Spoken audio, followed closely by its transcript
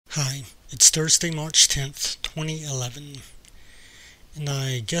Hi, it's Thursday, March 10th, 2011, and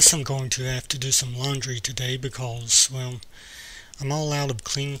I guess I'm going to have to do some laundry today because, well, I'm all out of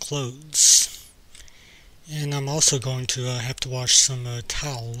clean clothes. And I'm also going to have to wash some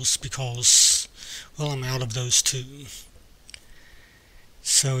towels because, well, I'm out of those too.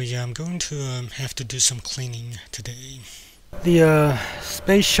 So yeah, I'm going to have to do some cleaning today. The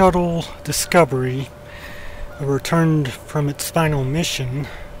Space Shuttle Discovery returned from its final mission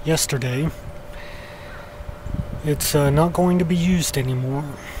yesterday. It's not going to be used anymore.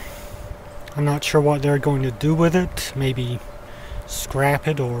 I'm not sure what they're going to do with it. Maybe scrap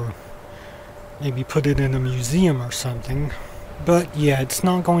it or maybe put it in a museum or something. But yeah, it's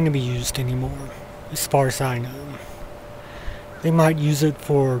not going to be used anymore, as far as I know. They might use it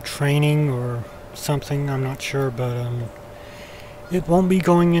for training or something, I'm not sure, but it won't be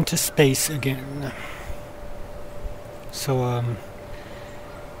going into space again. So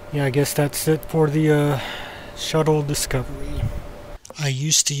yeah, I guess that's it for the Shuttle Discovery. I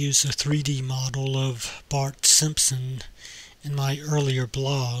used to use a 3D model of Bart Simpson in my earlier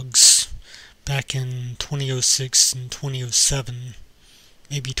blogs back in 2006 and 2007,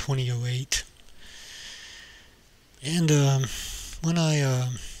 maybe 2008. And when I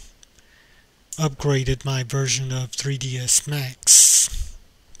upgraded my version of 3ds Max,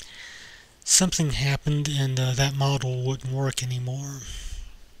 something happened and that model wouldn't work anymore.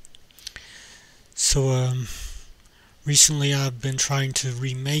 So recently I've been trying to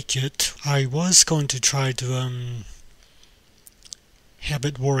remake it. I was going to try to have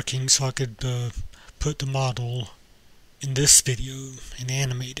it working so I could put the model in this video and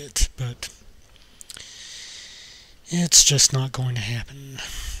animate it, but it's just not going to happen.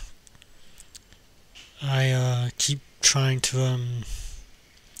 I keep trying to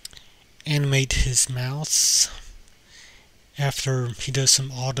animate his mouth after he does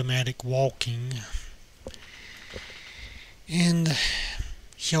some automatic walking, and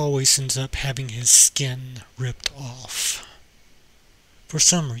he always ends up having his skin ripped off for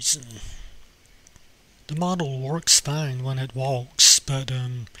some reason. The model works fine when it walks, but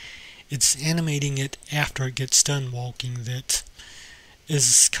it's animating it after it gets done walking that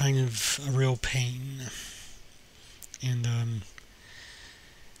is kind of a real pain. And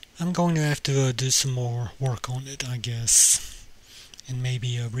I'm going to have to do some more work on it, I guess, and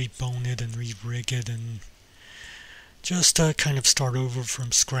maybe rebone it and re-rig it and just kind of start over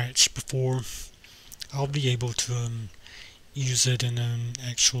from scratch before I'll be able to use it in an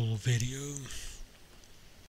actual video.